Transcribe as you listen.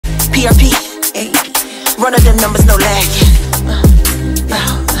PRP, ayy. Run up the numbers, no lagging.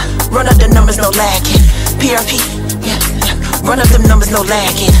 Run up the numbers, no lagging. PRP, yeah. Run up them numbers, no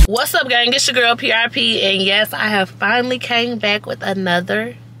lagging. What's up, gang? It's your girl PRP, and yes, I have finally came back with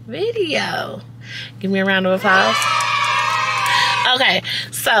another video. Give me a round of applause. Okay,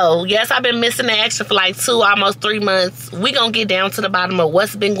 so yes, I've been missing the action for like 2, almost 3 months. We gonna get down to the bottom of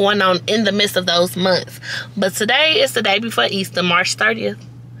what's been going on in the midst of those months. But today is the day before Easter, March 30th.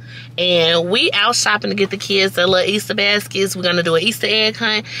 And we out shopping to get the kids their little Easter baskets. We're gonna do an Easter egg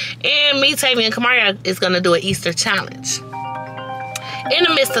hunt. And me, Tavie, and Kamara is gonna do an Easter challenge. In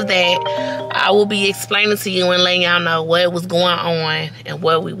the midst of that, I will be explaining to you and letting y'all know what was going on and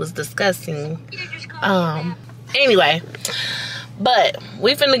what we was discussing. Anyway, but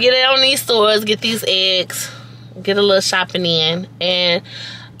we finna get it on these stores, get these eggs, get a little shopping in, and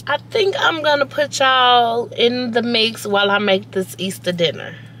I think I'm gonna put y'all in the mix while I make this Easter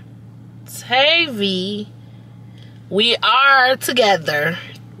dinner. Tavie, we are together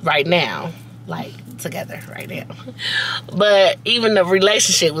right now, like together right now, but even the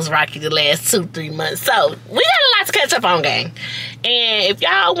relationship was rocky the last 2-3 months, so we got a lot to catch up on, gang. And if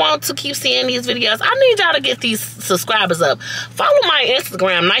y'all want to keep seeing these videos, I need y'all to get these subscribers up. Follow my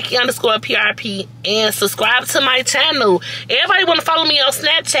Instagram, Nike_PRP, and subscribe to my channel. Everybody want to follow me on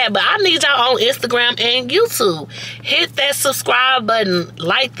Snapchat, but I need y'all on Instagram and YouTube. Hit that subscribe button,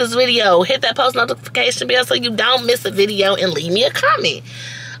 like this video, hit that post notification bell so you don't miss a video, and leave me a comment.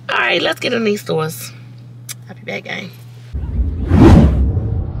 All right, let's get in these stores. I'll be back, gang.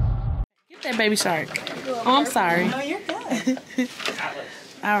 Get that baby shark. Oh, I'm sorry. No, you're good.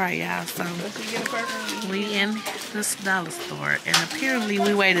 All right, y'all. So we in this dollar store, and apparently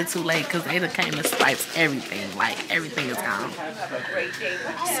we waited too late because they done came and swipes everything. Like everything is gone.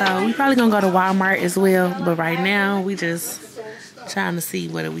 So we probably gonna go to Walmart as well. But right now we just trying to see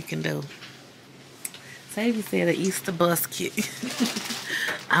what we can do. Tavie said an Easter basket.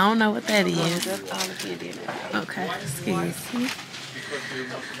 I don't know what that is. Okay, excuse me.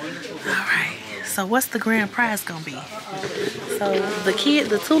 Alright, so what's the grand prize gonna be? So the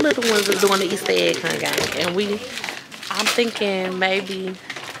 2 little ones is doing the Easter egg hunt, gang. And I'm thinking maybe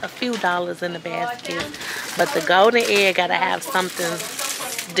a few dollars in the basket. But the golden egg gotta have something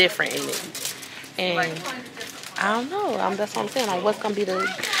different in it. And I don't know, that's what I'm saying. Like, what's gonna be the...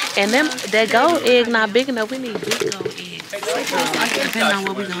 And then that gold egg not big enough. We need big gold eggs. Depending on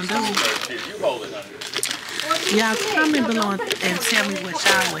what we're gonna do. Y'all comment below and tell me what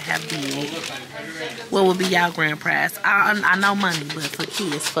y'all would have big. What would be y'all grand prize? I know money, but for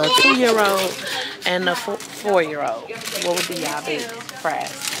kids, for a 2-year-old and a 4-year-old, what would be y'all big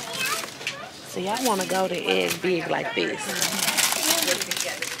prize? So y'all want to go to egg big like this.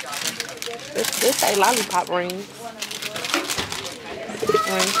 This ain't lollipop rings.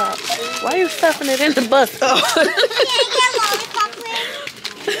 Ring pop. Why are you stuffing it in the bus?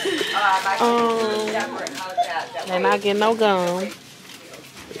 And I get no gum.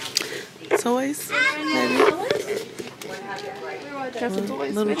 Toys, maybe.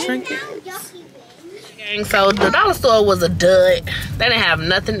 Little trinkets. So the dollar store was a dud. They didn't have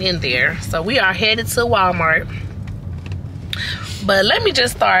nothing in there. So we are headed to Walmart. But let me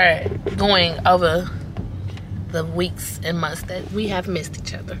just start going over the weeks and months that we have missed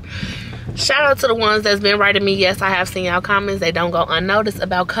each other. Shout out to the ones that's been writing me. Yes, I have seen y'all comments. They don't go unnoticed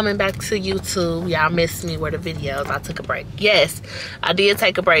about coming back to YouTube. Y'all missed me with the videos. I took a break. Yes, I did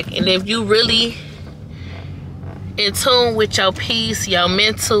take a break. And if you really in tune with your peace, your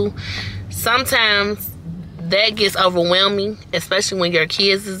mental, sometimes that gets overwhelming, especially when your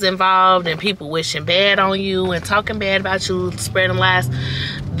kids is involved and people wishing bad on you and talking bad about you, spreading lies.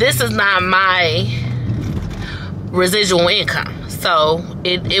 This is not my residual income, so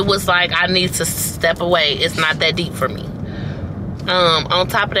it was like I need to step away. It's not that deep for me. On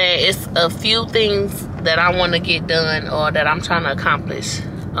top of that, it's a few things that I want to get done or that I'm trying to accomplish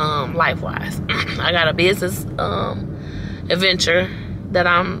life-wise. I got a business adventure that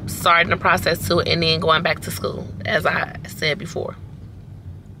I'm starting the process to, and then going back to school, as I said before.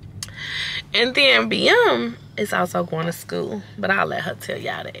 And then BM is also going to school, but I'll let her tell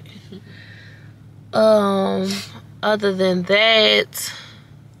y'all that. Other than that,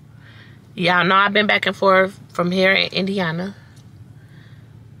 y'all know I've been back and forth from here in Indiana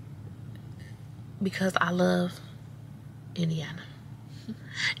because I love Indiana.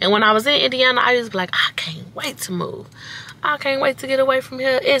 And when I was in Indiana, I just be like, I can't wait to move. I can't wait to get away from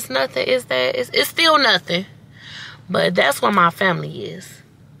here. It's nothing. It's that. It's still nothing. But that's where my family is.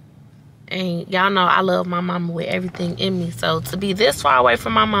 And y'all know I love my mama with everything in me. So to be this far away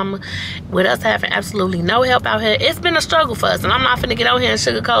from my mama, with us having absolutely no help out here, it's been a struggle for us. And I'm not finna get on here and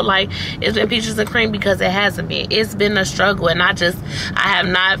sugarcoat like it's been peaches and cream, because it hasn't been. It's been a struggle, and I have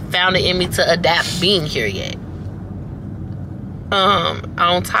not found it in me to adapt being here yet.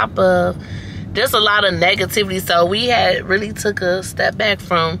 On top of just a lot of negativity, so we had really took a step back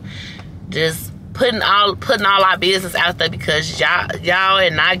from just putting all our business out there, because y'all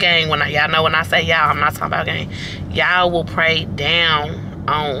and our gang, y'all know when I say y'all, I'm not talking about gang, y'all will prey down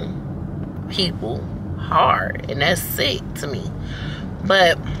on people hard, and that's sick to me.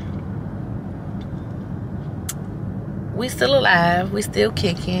 But we still alive, we still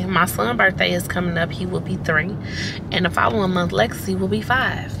kicking. My son's birthday is coming up, he will be 3, and the following month Lexi will be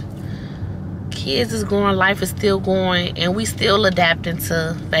 5. Kids is going, life is still going, and we still adapting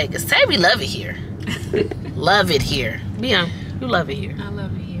to Vegas. Tavie love it here. Love it here. Yeah, you love it here. I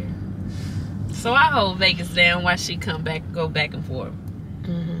love it here. So I hold Vegas down while she go back and forth.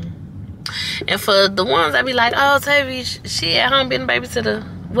 And for the ones that be like, oh, Tavie, she at home being a babysitter,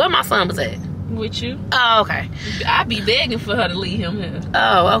 where my son was at? With you. Oh, okay. I be begging for her to leave him here.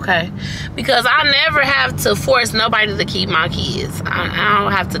 Oh, okay. Because I never have to force nobody to keep my kids. I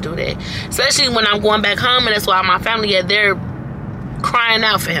don't have to do that. Especially when I'm going back home, and that's why my family, they're crying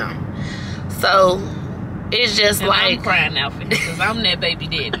out for him. So it's just and like I'm crying out for him, because I'm that baby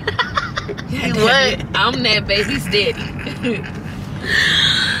daddy. What? I'm that baby's daddy.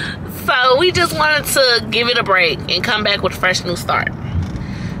 So we just wanted to give it a break and come back with a fresh new start.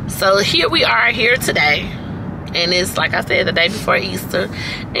 So here we are here today, and it's like I said, the day before Easter,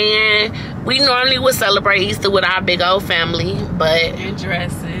 and we normally would celebrate Easter with our big old family, but and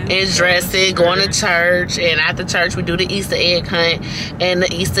dressing, going to church, and after church we do the Easter egg hunt and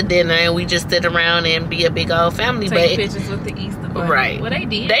the Easter dinner, and we just sit around and be a big old family. Take pictures with the Easter bunny. Right. Well, they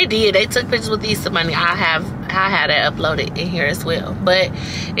did. They took pictures with the Easter bunny. I had that uploaded in here as well. But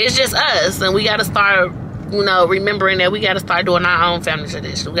it's just us, and we got to start, remembering that we got to start doing our own family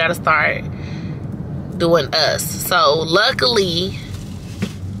tradition. We got to start doing us. So luckily,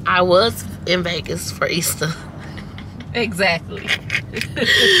 I was in Vegas for Easter. Exactly.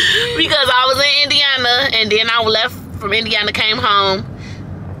 Because I was in Indiana, and then I left from Indiana, came home,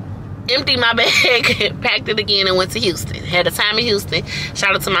 emptied my bag, packed it again, and went to Houston. Had a time in Houston.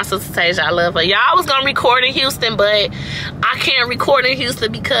 Shout out to my sister Tasia, I love her. Y'all was gonna record in Houston, but I can't record in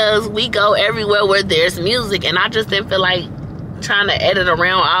Houston because we go everywhere where there's music, and I just didn't feel like trying to edit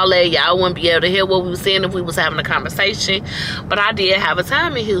around all that. Y'all wouldn't be able to hear what we were saying if we was having a conversation. But I did have a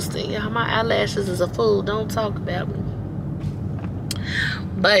time in Houston. Y'all, my eyelashes is a fool. Don't talk about me.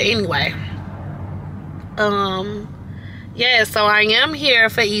 But anyway, yeah, so I am here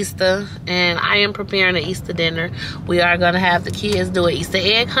for Easter, and I am preparing an Easter dinner. We are going to have the kids do an Easter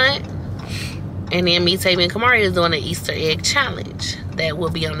egg hunt, and then me, Tavie, and Kamari is doing an Easter egg challenge that will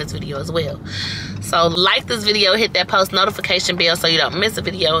be on this video as well. So like this video, hit that post notification bell so you don't miss a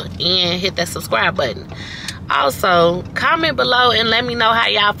video, and hit that subscribe button. Also, comment below and let me know how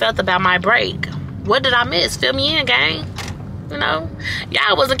y'all felt about my break. What did I miss? Fill me in, gang.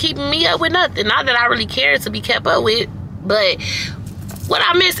 Y'all wasn't keeping me up with nothing. Not that I really cared to be kept up with, but what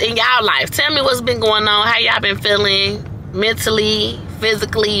I miss in y'all life. Tell me what's been going on, how y'all been feeling mentally,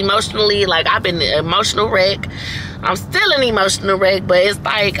 physically, emotionally. Like, I've been an emotional wreck. I'm still an emotional wreck, but it's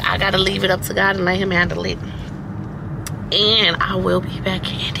like I gotta leave it up to God and let him handle it. And I will be back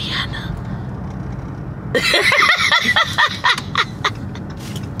in Indiana.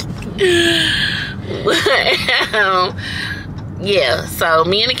 Yeah, so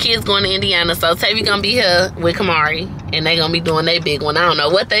me and the kids going to Indiana. So Tavie gonna be here with Kamari, and they gonna be doing their big one. I don't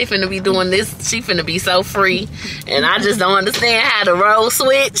know what they finna be doing. She finna be so free, and I just don't understand how to roll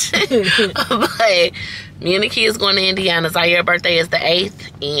switch. But me and the kids going to Indiana. Zaya's birthday is the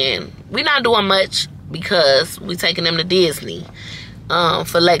 8th, and we not doing much because we taking them to Disney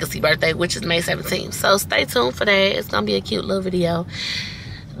for Legacy birthday, which is May 17th. So stay tuned for that. It's gonna be a cute little video.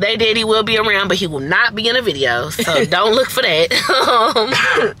 They daddy will be around, but he will not be in a video, so don't look for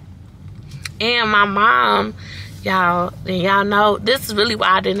that. And my mom, y'all know, this is really why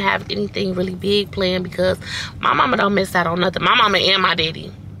I didn't have anything really big planned, because my mama don't miss out on nothing. My mama and my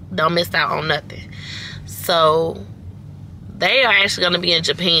daddy don't miss out on nothing. So they are actually going to be in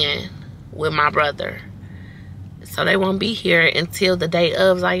Japan with my brother. So they won't be here until the day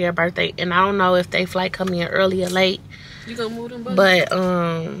of Zaya's birthday. And I don't know if they flight come in early or late. You gonna move them, buddy? But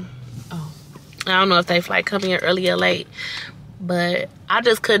I don't know if they flight come in early or late. But I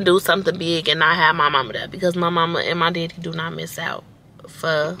just couldn't do something big and not have my mama there, because my mama and my daddy do not miss out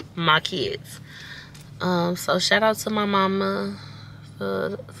for my kids. So shout out to my mama.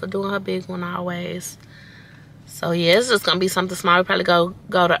 for doing her big one always. So yeah, it's just gonna be something small. We probably go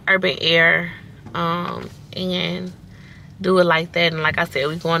to Urban Air and do it like that. And like I said,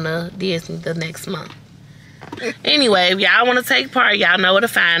 we're going to Disney the next month. Anyway, if y'all want to take part, y'all know where to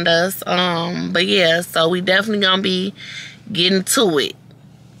find us. But yeah, so we definitely gonna be getting to it.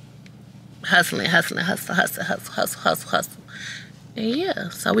 Hustling. And yeah,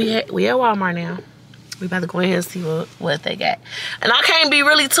 so we at Walmart now. We about to go ahead and see what they got. And I can't be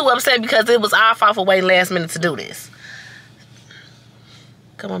really too upset because it was our fault for waiting last minute to do this.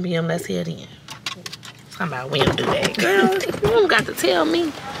 Come on, BM, let's hear it in. Talking about we don't do that. Girl, you don't got to tell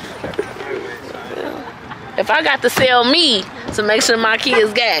me. If I got to sell me to make sure my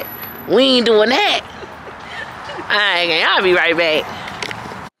kids got, we ain't doing that. Alright, gang, I'll be right back.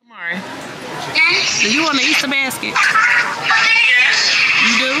 Kamari, do you want an Easter basket?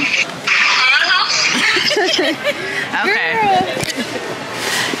 You do? Okay.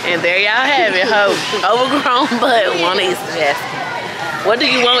 And there y'all have it, ho. Overgrown butt want an Easter basket. What do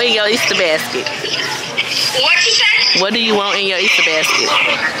you want in your Easter basket? What you say? What do you want in your Easter basket?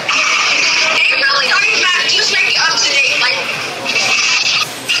 They really don't even just make it up to date, like.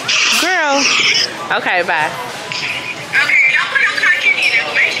 Girl. Okay, bye. Okay, y'all put no cotton in it,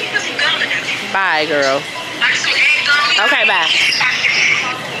 but make sure you put some gum in it. Bye, girl. Like some egg gum. Okay, bye.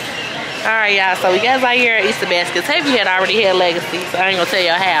 Alright, y'all, so we got our here at Easter basket. Tavie had already had Legacy, so I ain't gonna tell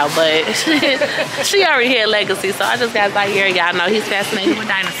y'all how, but she already had Legacy, so I just got our here. Y'all know he's fascinated with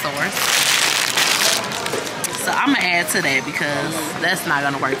dinosaurs. So I'm gonna add to that because that's not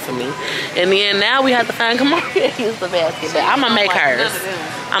gonna work for me. And then now we have to find Kamari at Easter basket, but I'm gonna make hers.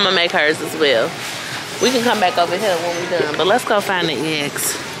 I'm gonna make hers as well. We can come back over here when we're done, but let's go find the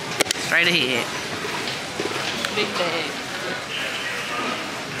eggs. Straight ahead. Big bag.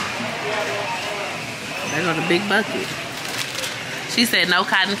 There go the big bucket. She said no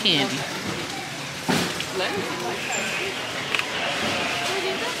cotton candy.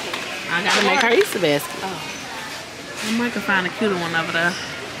 I gotta make her Easter basket. Oh. I might can find a cuter one over there.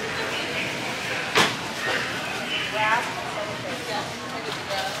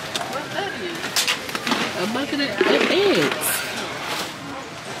 What's that? A bucket of eggs.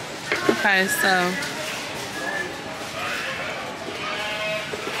 Okay, so.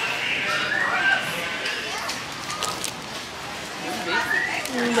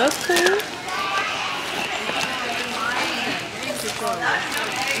 That's cool.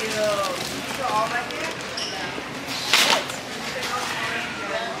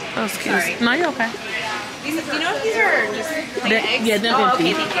 Oh, excuse me. No, you're okay. You know these are just plain eggs? Yeah, they're empty.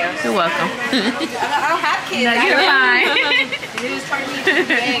 Okay, thank you. You're welcome. I don't have kids. No, you're fine. They just started me to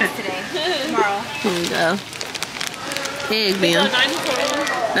eggs today. Tomorrow. Here we go. Egg bean.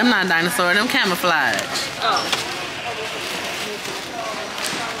 Them not dinosaur. Them camouflage. Oh.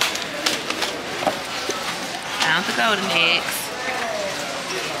 Found the golden eggs.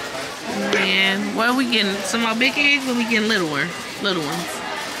 And what are we getting? Some more big eggs or we getting little ones? Little ones.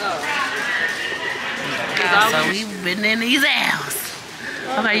 So we've been in these owls.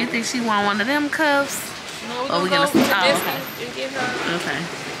 Okay, you think she want one of them cups? No, or we gonna okay.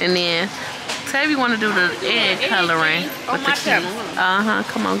 And then Tavie want to do the egg coloring with the kids.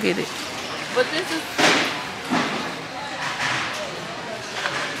 Come on, get it. But this is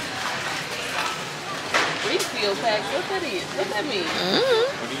refill pack. What that is? What that mean?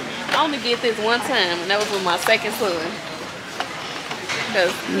 I only get this one time, and that was with my second son.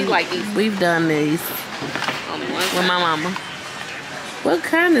 Because he like these. We've done these Only one with time. my mama. What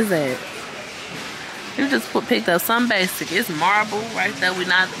kind is that? You just picked up some basic. It's marble right there. We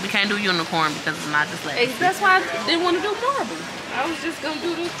can't do unicorn because it's not just like. That's why I didn't want to do marble. I was just gonna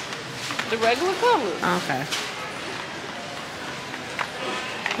do the regular color. Okay.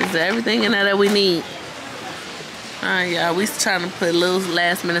 Is there everything in there that we need? Alright, y'all. We trying to put little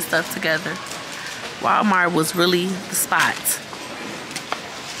last minute stuff together. Walmart was really the spot.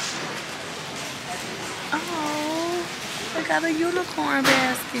 Oh, they got a unicorn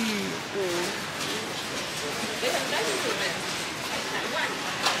basket.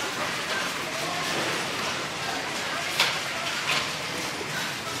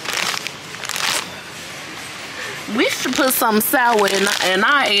 We should put some sour in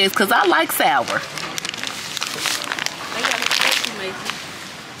our eggs because I like sour. They got a special maker.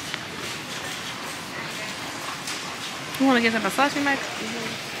 You want to get some sausage maker?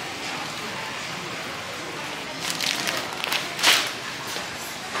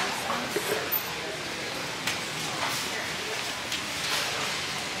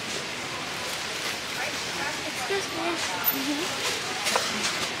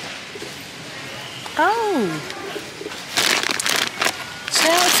 Oh.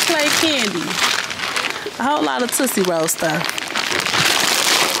 Child's Play candy. A whole lot of Tootsie Roll stuff.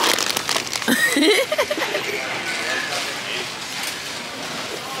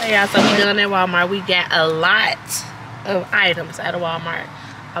 Hey y'all, so we done at Walmart. We got a lot of items out of Walmart.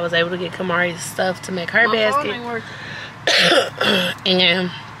 I was able to get Kamari's stuff to make her basket.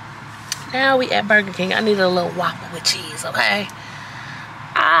 And now we at Burger King. I need a little Whopper with cheese, okay?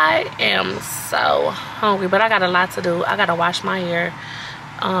 I am so hungry, but I got a lot to do. I gotta wash my hair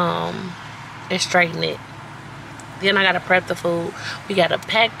and straighten it. Then I gotta prep the food. We gotta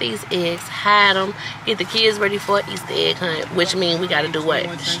pack these eggs, hide them, get the kids ready for an Easter egg hunt, which means we gotta do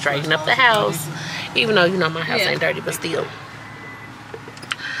what? Straighten up the house. Even though, you know, my house ain't dirty, but still.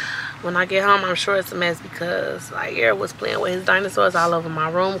 When I get home, I'm sure it's a mess because like Eric was playing with his dinosaurs all over my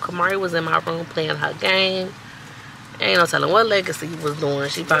room. Kamari was in my room playing her game. Ain't no telling what Legacy was doing.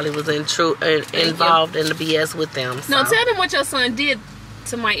 She probably was involved in the BS with them. So. No, tell them what your son did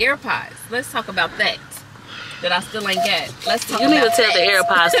to my AirPods. Let's talk about that. That I still ain't got. Let's talk about that. You need to tell the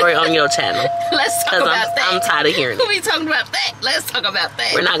AirPod story on your channel. Let's talk about that. I'm tired of hearing it. We talking about that. Let's talk about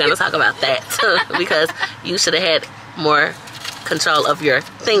that. We're not going to talk about that because you should have had more control of your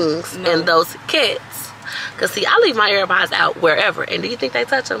things and those kids. Because see, I leave my AirPods out wherever. And do you think they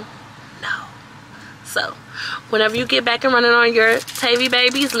touch them? No. So, whenever you get back and running on your Tavie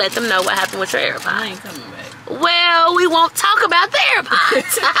babies, let them know what happened with your AirPods. I ain't coming back. Well, we won't talk about the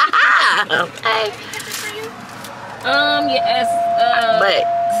AirPods. Okay. Yes. But,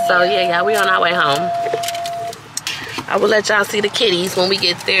 so yeah, y'all, we on our way home. I will let y'all see the kitties when we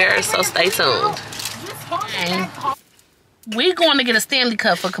get there, so stay tuned. Okay. We're going to get a Stanley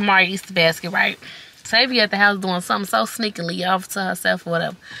Cup for Kamari Easter basket, right? Tavie at the house doing something so sneakily off to herself or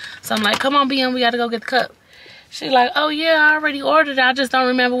whatever. So I'm like, come on, BM, we got to go get the cup. She like, oh yeah, I already ordered it. I just don't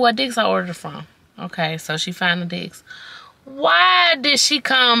remember what Dick's I ordered from. Okay, so she found the Dick's. Why did she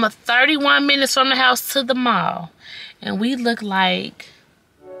come 31 minutes from the house to the mall? And we look like,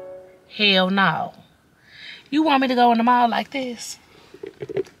 hell no. You want me to go in the mall like this?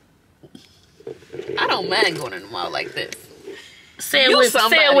 I don't mind going in the mall like this. Say it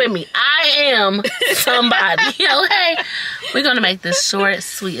with me. I am somebody. Okay? We're going to make this short,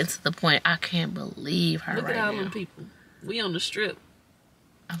 sweet, and to the point. I can't believe her right now. Look at all them people. We on the strip.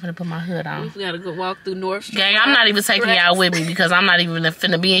 I'm going to put my hood on. We got to go walk through North Street. Gang, I'm not even taking y'all with me because I'm not even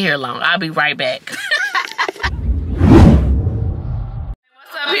finna be in here long. I'll be right back. What's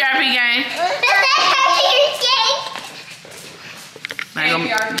up, PRP gang? Not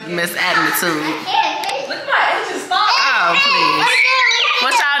gonna miss attitude. Look at my engine stop. Oh, please.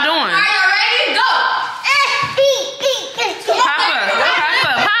 What y'all doing? Are you ready? Go. Papa.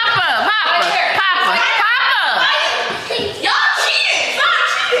 Y'all cheating. Stop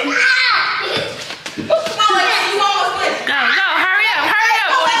cheating. Come on, you almost win. Go. Hurry up,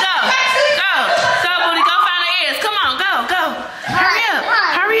 booty. Go, booty. Go find the eggs. Come on, go.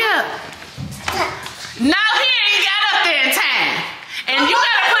 Hurry up. No, he ain't got up there in time. And you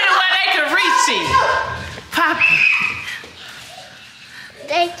gotta put it where they can reach it. Papa.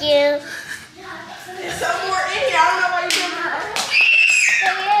 Thank you. There's some more in here. I don't know why you're doing that.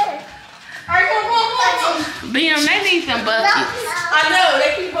 Alright, come on. BM, they need them buckets. I know,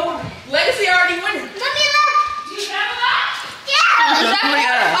 they keep going. Legacy already winning. Let me look. Do you have a lot? Yeah.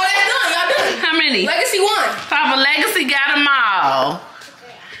 Oh, that's done. Y'all done. How many? Legacy won. Papa, Legacy got them all.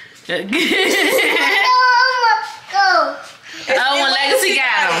 Go. Oh, when Legacy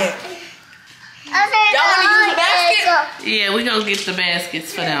got them. Y'all want to use the basket? Yeah, we gonna get the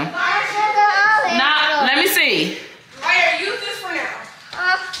baskets for them. Nah, let me see. Right here, use this for now.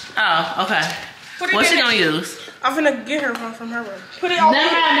 Oh, okay. What's she gonna use? I'm finna get her from her room. Put it all in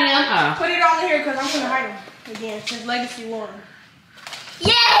here. Put it all in here because I'm finna hide them again since Legacy won.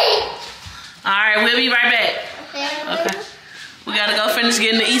 Yay! Alright, we'll be right back. Okay. We gotta go finish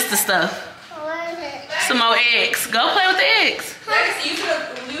getting the Easter stuff. Some more eggs. Go play with the eggs. Legacy, you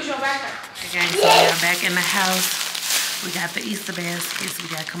should use your backpack. Okay, so we're back in the house. We got the Easter baskets. We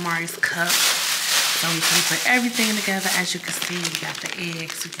got Kamari's cup. So we can put everything together. As you can see, we got the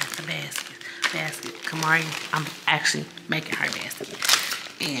eggs. We got the basket. Kamari, I'm actually making her basket.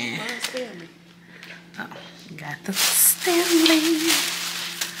 And we got the Stanley.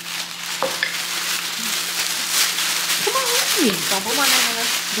 Come on with me. Don't put my name on it.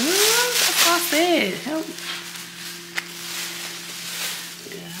 That's all I said. Help me.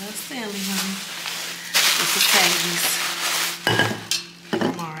 Stanley, honey. This is Tavie's.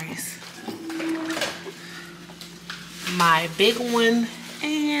 Kamari's. My big one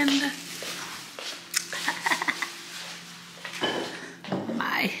and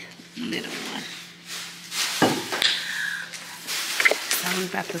my little one. So we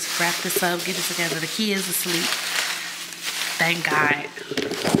about to wrap this up, get it together. The kids asleep. Thank God.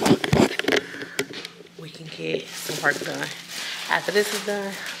 We can get some work done. After this is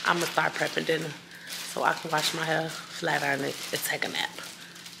done, I'm gonna start prepping dinner so I can wash my hair, flat iron it, and take a nap.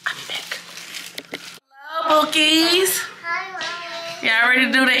 I'll be back. Hello, Bookies. Hi, Mommy. Y'all ready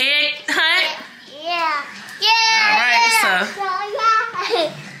to do the egg hunt? Yeah. Yeah. All right, so.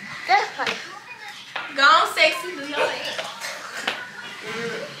 Go on, sexy. Do your thing.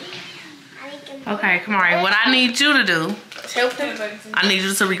 Okay, come on. What I need you to do, I need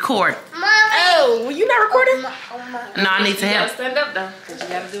you to record. Oh, well, you not recording? No, I need to help. Stand up though, cause you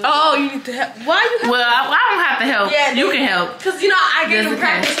gotta do it. Oh, you need to help. Why you? Well, I don't have to help. Yeah, you can help. Cause you know I gave Just them in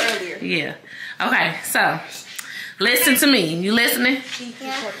practice case. earlier. Yeah. Okay, so listen to me. You listening?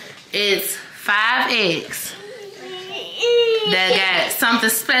 Yeah. It's 5 eggs that got something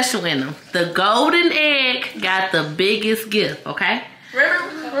special in them. The golden egg got the biggest gift, okay?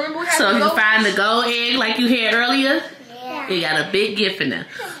 Remember we had So to if go? you find the gold egg like you had earlier, Yeah. it got a big gift in there.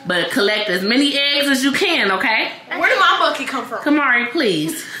 But collect as many eggs as you can, okay? Where did my bucket come from? Kamari,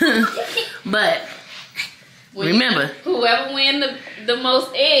 please. But remember, Whoever win the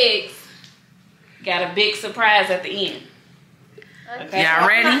most eggs got a big surprise at the end. Okay. y'all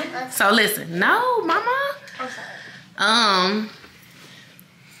ready? So listen. No, mama. I'm sorry.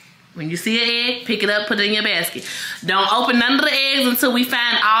 When you see an egg, pick it up, put it in your basket. Don't open none of the eggs until we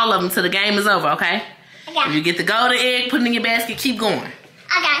find all of them till the game is over, okay? Okay. If you get the golden egg, put it in your basket, keep going.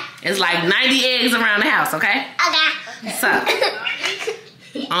 Okay. It's like 90 eggs around the house, okay? Okay. So,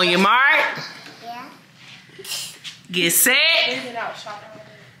 on your mark, Yeah. get set, Get out, shop.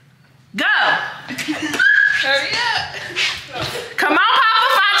 go. Hurry up. Come on, Papa,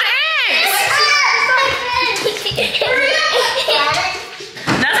 find the eggs.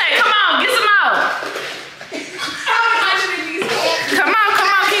 That's it, come on, get some more. Come on,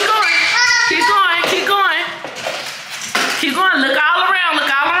 keep going. Keep going, keep going. Keep going, look all around,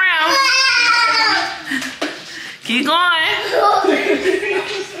 look all around. Keep going.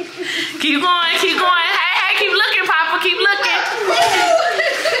 Keep going, keep going. Hey, keep looking, Papa, keep looking.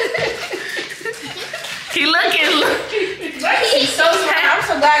 Keep looking. He's so smart. I'm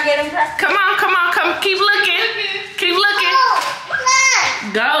so glad I get him practice. Come on, keep looking. Keep looking.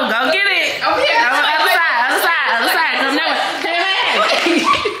 Go get it. Over here. Other side. Come that way.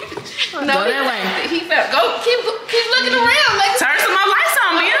 No, Go that way. He felt. Go. Keep looking around. Like. Turn some more lights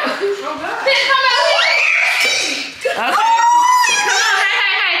on, Mia. Come out here. Okay. Come on,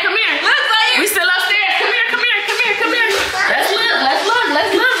 hey, come here. Look, like. We still upstairs. Come here. Let's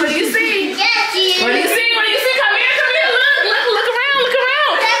look. What do you see? What do you see? Come here. Look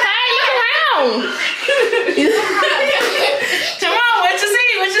around. Hey, look around. Come on, what you see?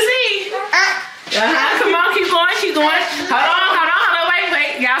 Come on, keep going. Hold on.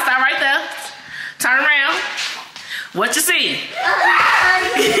 Wait. Y'all stop right there. Turn around. What you see?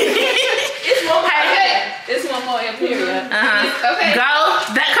 It's one more. Hey, it's one more up here. Okay. Go.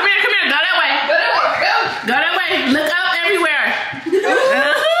 Come here. Go that way. Go that way. Look up everywhere.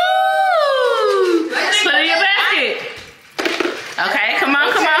 Put it in your basket. Okay, come on.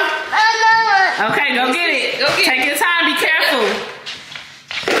 Okay, go get it. Take your time. Be careful.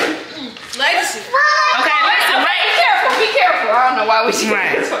 Legacy. Okay, listen. Wait. Be careful. I don't know why we should.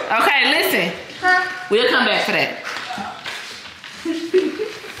 Right. Okay, listen. We'll come back for that.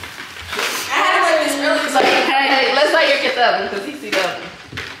 I had to wait this early because Hey, let's let you get the oven because he see the oven.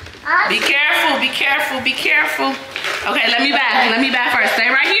 Be careful. Okay, let me back first. Stay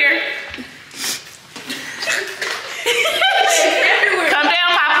right here. Come down,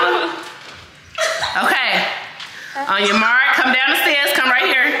 Papa. Okay. On your mark, come down the stairs. Come right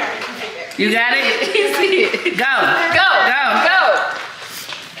here. You got it? He see it. Go.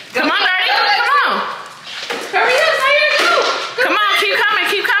 Come on, Dirty. Come on. Hurry up, go. Come on, keep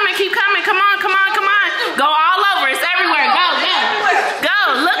coming. Come on. Go all over. It's everywhere. Go.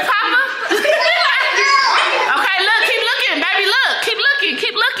 Look, Papa. Okay, look. Keep looking, baby. Look. Keep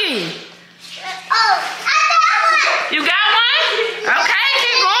looking. You got one? Okay,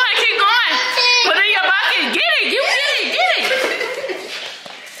 keep going. Put it in your bucket. Get it. You get it.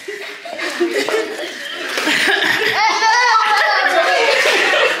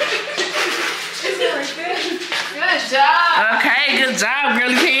 Good job. Okay, good job,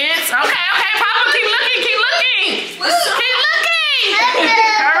 girly pants. Okay, Papa, keep looking.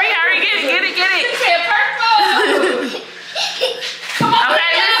 Hurry, get it. He said purple. Come on.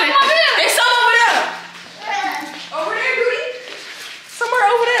 Okay, listen. There's some over there. Over there, Rudy. Somewhere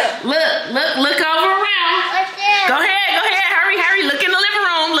over there. Look over around. Go ahead, hurry. Look in the living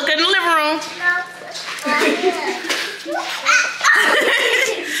room.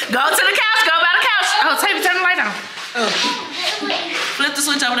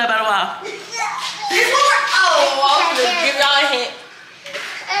 There's more. Oh, I'm gonna give y'all a hint.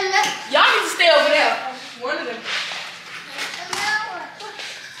 Y'all need to stay over there. One of them.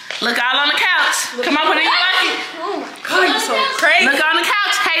 Look all on the couch. Come on, put it in your bucket. Oh my God, you're so crazy. Look on the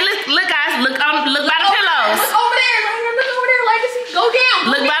couch. Hey, look guys. Look by the pillows. Look over there, right here. Look over there, Legacy. Go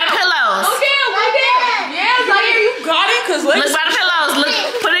down. Look by the pillows. Go down. Go down. Yeah, right here. You got it. Cause Look by the pillows. Look.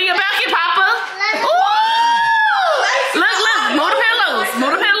 Put it in your bucket, Papa. Ooh. Look. Move the pillows.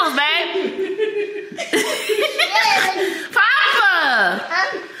 Move the pillows, babe. Papa.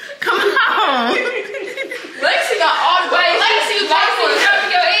 Come on. Legacy got all the way. Legacy, you got to drop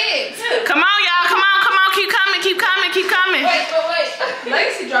your eggs. Come on, y'all. Come on. Keep coming. Wait.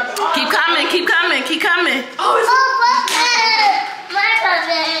 Legacy dropped it all. Keep coming. Oh, it's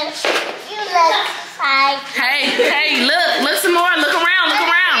Hey, look some more. Look around.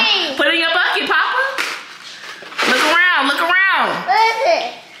 Put it in your bucket, Papa. Look around. Look around.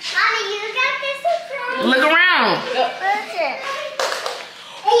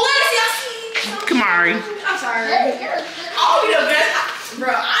 Oh, Legacy, I see. Kamari. I'm sorry. Oh, you the best.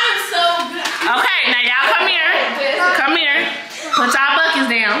 Bro, I'm so good. Okay, now y'all come here. Put y'all buckets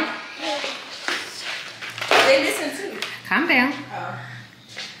down. They listen too. Calm down.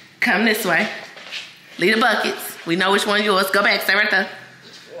 Come this way. Leave the buckets. We know which one's yours. Go back. Stay right there.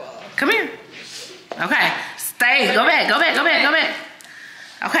 Come here. Okay. Stay. Go back.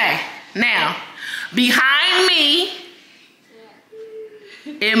 Okay. Now, behind me,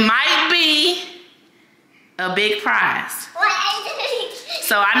 it might be a big prize.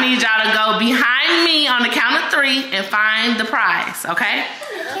 So I need y'all to go behind me on the count of 3 and find the prize, okay?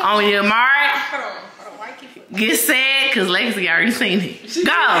 On your mark, get set, because Legacy already seen it.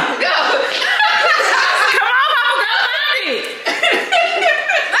 Go. Come on, Papa, go find it.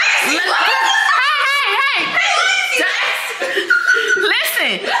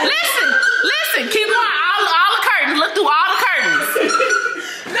 Hey. Listen. Keep going. All the curtains. Look through all the curtains.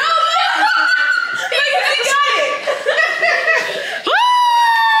 No.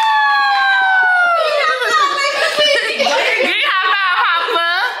 Legacy got it. Give me a high five, Papa.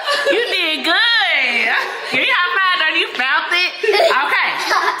 You did good. Give me a high five, don't you found it? Okay,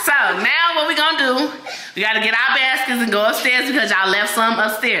 so now what we gonna do, we gotta get our baskets and go upstairs because y'all left some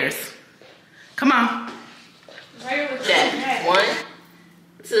upstairs. Come on. Jack. 1,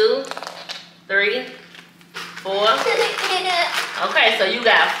 2, 3, 4. Okay, so you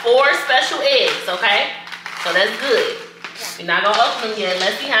got 4 special eggs, okay? So that's good. We're not gonna open them yet.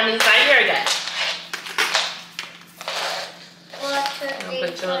 Let's see how many Zaire got.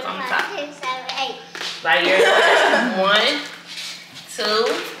 Put yours on top. Zaire got 1, 2.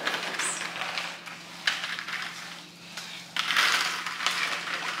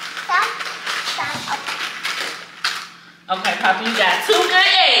 Okay, Papa, you got 2 good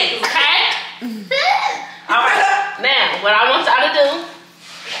eggs, okay? Alright, now what I want y'all to do,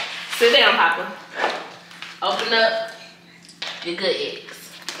 sit down, Papa. Open up your good eggs.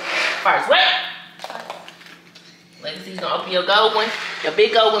 First, wait. Legacy's gonna open your gold one, your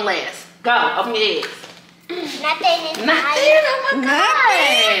big gold one last. Go, open your eggs. Nothing is Nothing, oh my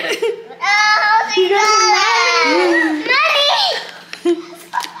God.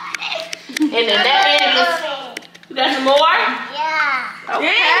 And then that egg is, you got some more? Yeah.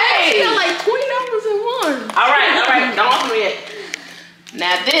 Okay. You got like $20 in one. All right, don't open it yet.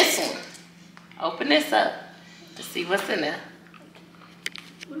 Now this one, open this up to see what's in there.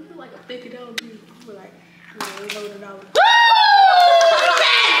 What if it's like a $50 bill? We're like, $100. Woo! You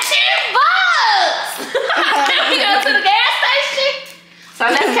got $10! We go to the gas station. So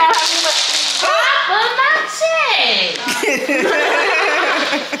let's count how much. Papa, my check.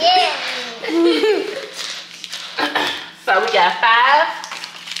 Yeah. So we got 5,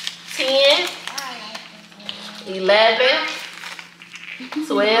 10, 11,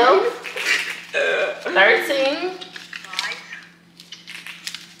 12, 13,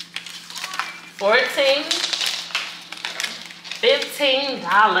 14,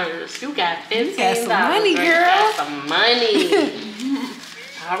 $15. You got $15. You got some money, girl. You got some money.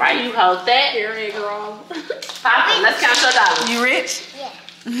 All right, you hold that. Here it girl. Papa, let's count your dollars. You rich? Yeah.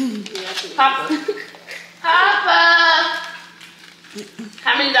 Papa. Papa.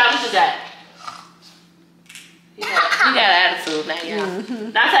 How many dollars you got? You got attitude now, y'all.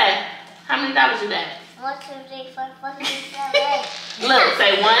 Dante, how many dollars you got? 1, 2, 3, 4, 5, 6, 7, 8. Look,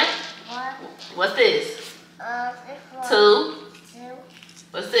 say 1. 1, What's this? 4, 2. 2,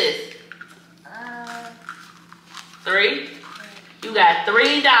 What's this? 3. 3. You got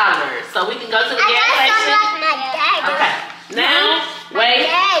 $3. So we can go to the gas station. Okay. Now, wait.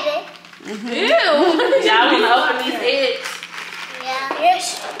 Ew. Y'all want to open these eggs? Yeah.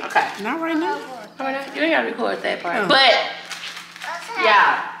 Yes. Okay. Not right now. You ain't gotta record that part. But,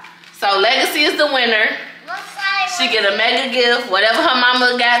 yeah. So, Legacy is the winner. She get a mega gift. Whatever her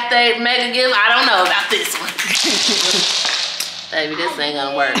mama got that mega gift, I don't know about this one. Baby, this ain't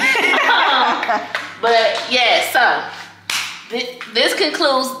gonna work. But, yeah, so. This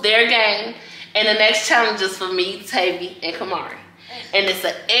concludes their game. And the next challenge is for me, Tavie, and Kamari. And it's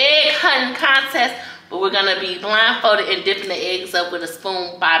an egg hunting contest, but we're gonna be blindfolded and dipping the eggs up with a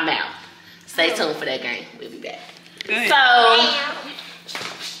spoon by mouth. Stay tuned for that game. We'll be back. So,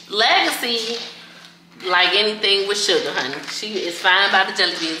 Legacy, like anything with sugar, honey, she is fine about the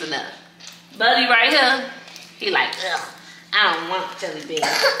jelly beans enough. Buddy right here, he like, ugh, I don't want jelly beans.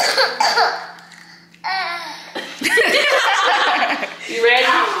 You ready?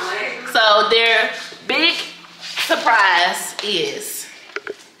 So their big surprise is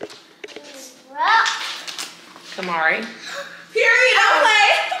Kamari. Period. Don't play.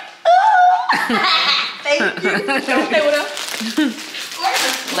 Thank you. Don't play with us.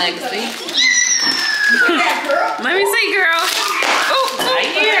 Legacy. Girl. Let me see, girl. Oh,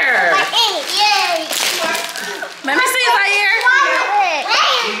 Zaire. let me see, Zaire.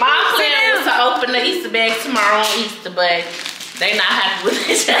 My plan was to open the Easter bag tomorrow on Easter, but they not happy with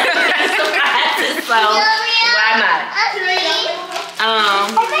each other. Surprises, so why not?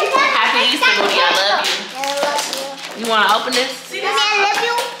 Happy Easter, Booty. I love you. You want to open this?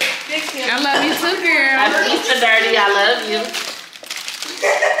 I love you too, girl. Happy Easter, Dirty. I love you.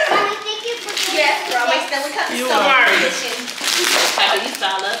 Yes, girl. Make them with cups. You So, are. Mario. Happy Easter.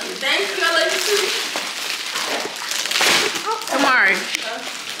 I love you. Thank you. I love you too. Kamari.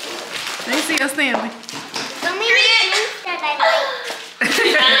 Let me see your Stanley. Mommy,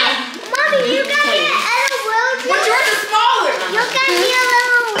 you got me a little world. But yours is smaller. You got me a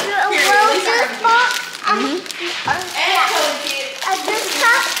little world this small. And color kid. This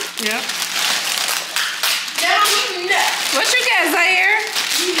cup. Yep. Now I'm eating nuts. What you got, Zaire?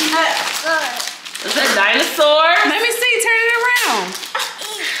 Is that dinosaur? Let me see. Turn it around.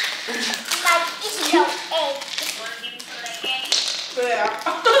 Like it's your egg. Yeah.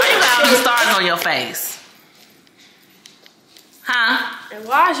 Why you got all the stars on your face? Huh? And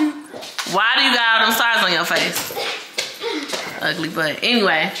why you? Why do you got all them stars on your face? Ugly butt.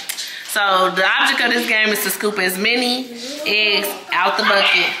 Anyway, so the object of this game is to scoop as many eggs out the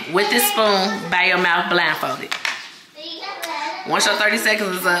bucket with this spoon by your mouth blindfolded. Once your 30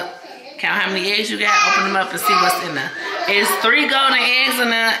 seconds is up, count how many eggs you got, open them up and see what's in there. It's 3 golden eggs in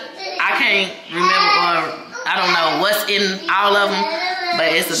there. I can't remember, or I don't know what's in all of them,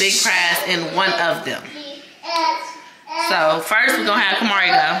 but it's a big prize in one of them. So first we're gonna have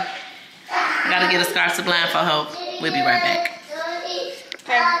Kamari go. Gotta get a scarf to blindfold her. We'll be right back.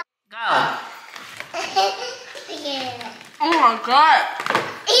 Go. Oh my God.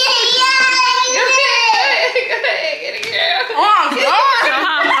 Yeah. Go ahead, get it, girl. Oh my God. Come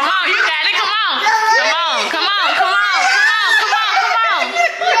on, you got it. Come on, come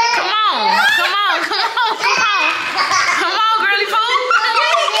on, girly fool.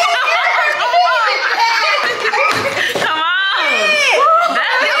 Come on.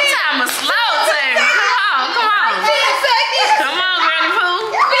 That's your time of slow, Tavie. Come on. Come on, girly fool.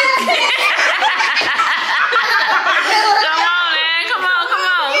 Come on, man. Come on. Come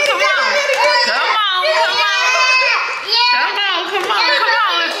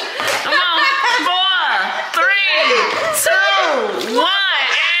on. 4, 3, 2, 1.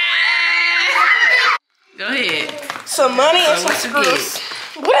 Go ahead. Some money and So some what you screws. get?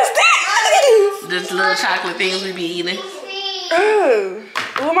 What is that? This little chocolate things we be eating. Oh,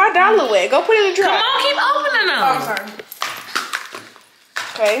 where my dollar at? Go put it in the Come drawer. on, keep opening them.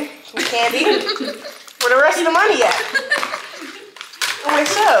 Okay, some candy. Where the rest of the money at? Wait,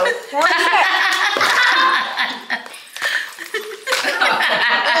 so where's that?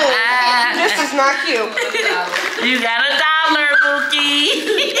 This is not cute. You got $1, Bookie.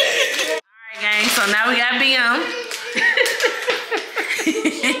 Alright, gang, so now we got BM.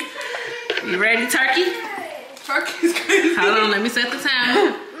 You ready, Turkey? Turkey's crazy. Hold on, let me set the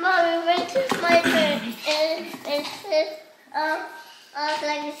timer. Mommy, wait till my turn.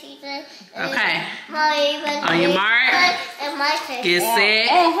 Legacy turn. Okay. Mommy, On your mark. and my turn. Get set.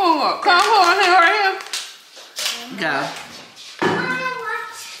 Oh, hold on. Come on, right here. Go.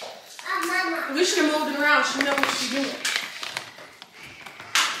 Mama. We should have moved it around. She knows what she's doing.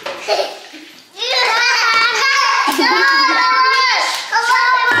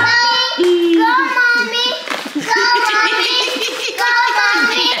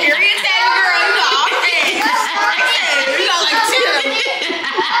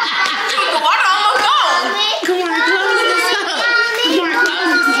 Come on, close this up. Come on,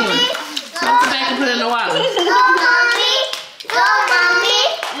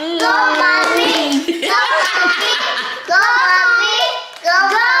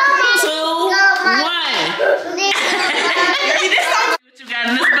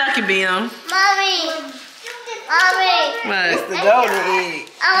 them. Mommy. What? It's the golden egg.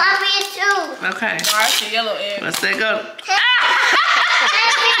 I want me too. Okay. Alright, the yellow egg. What's that go?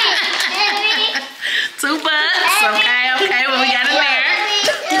 Daddy. $2. Okay, what we got in there?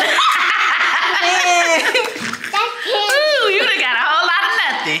 Ooh, you done got a whole lot of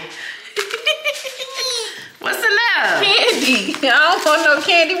nothing. What's in there? Candy. I don't want no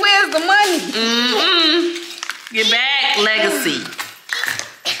candy. Where's the money? Get back, Legacy.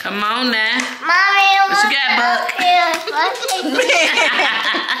 Come on now. Mommy, What you got, Buck?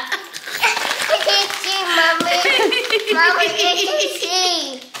 Mommy,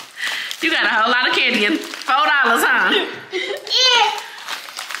 see. You got a whole lot of candy. $4, huh? Yeah.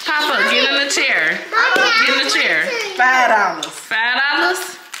 Papa, get in the chair. Get in the chair. $5.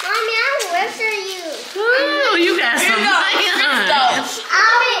 $5? Mommy, I wish you. Ooh, you got some money, huh?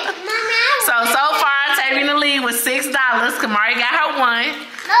 So far, Tavie in the lead with $6. Kamari got her one.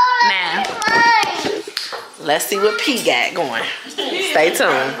 Now, let's see what P got going. Stay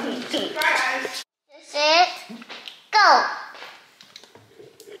tuned. Sit. Go.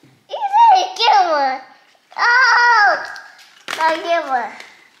 You said get one. Oh. Now get one.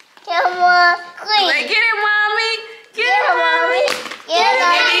 Get one. Clean. Get it, mommy. Get it, mommy. Get it,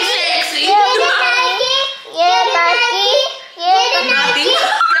 Mommy. Sexy. Get it, Nike. Get it, Nike. Get it, Nike.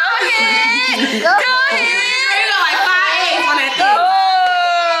 Go ahead. Go Go ahead. You got like 5 eggs on that thing.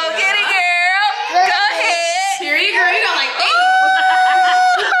 Oh, get it, girl. Go ahead. Here you go. You got like 8.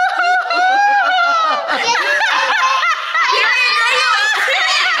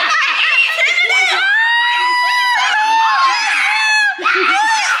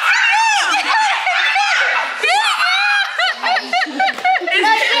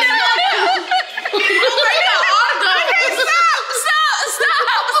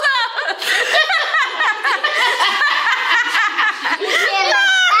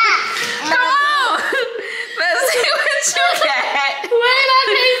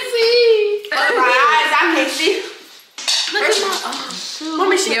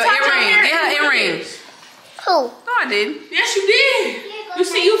 Your earring. Get her earrings. Who? No, I didn't. Yes, you did. You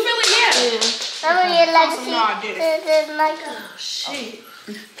see, you feel it, yeah. Let me get like No, I didn't. this Nike. Oh, shit.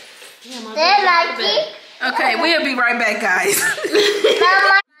 That Nike. Okay, we'll be right back, guys.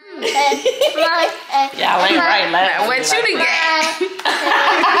 Y'all ain't right, like What you done got?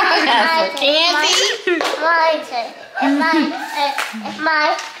 candy.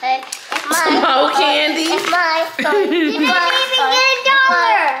 Smoke candy.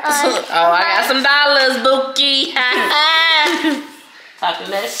 Oh, I got some dollars, Bookie. Talking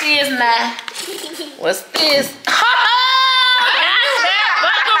that shit now. What's this?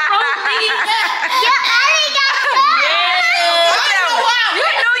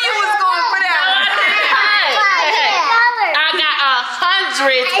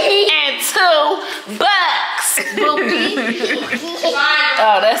 $102.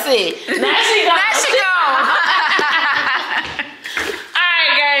 Oh, that's it. Now she gone.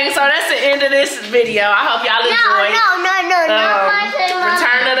 Alright, gang. So that's the end of this video. I hope y'all enjoyed.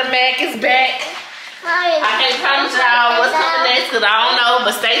 Return of the Mac is back. I can't promise y'all what's coming next because I don't know,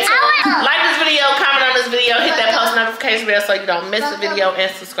 but stay tuned. Like this video, comment on this video, hit that post notification bell so you don't miss the video, and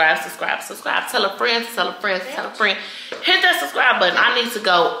subscribe. Tell a friend. Hit that subscribe button. I need to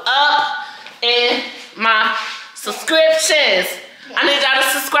go up in my subscriptions. I need y'all to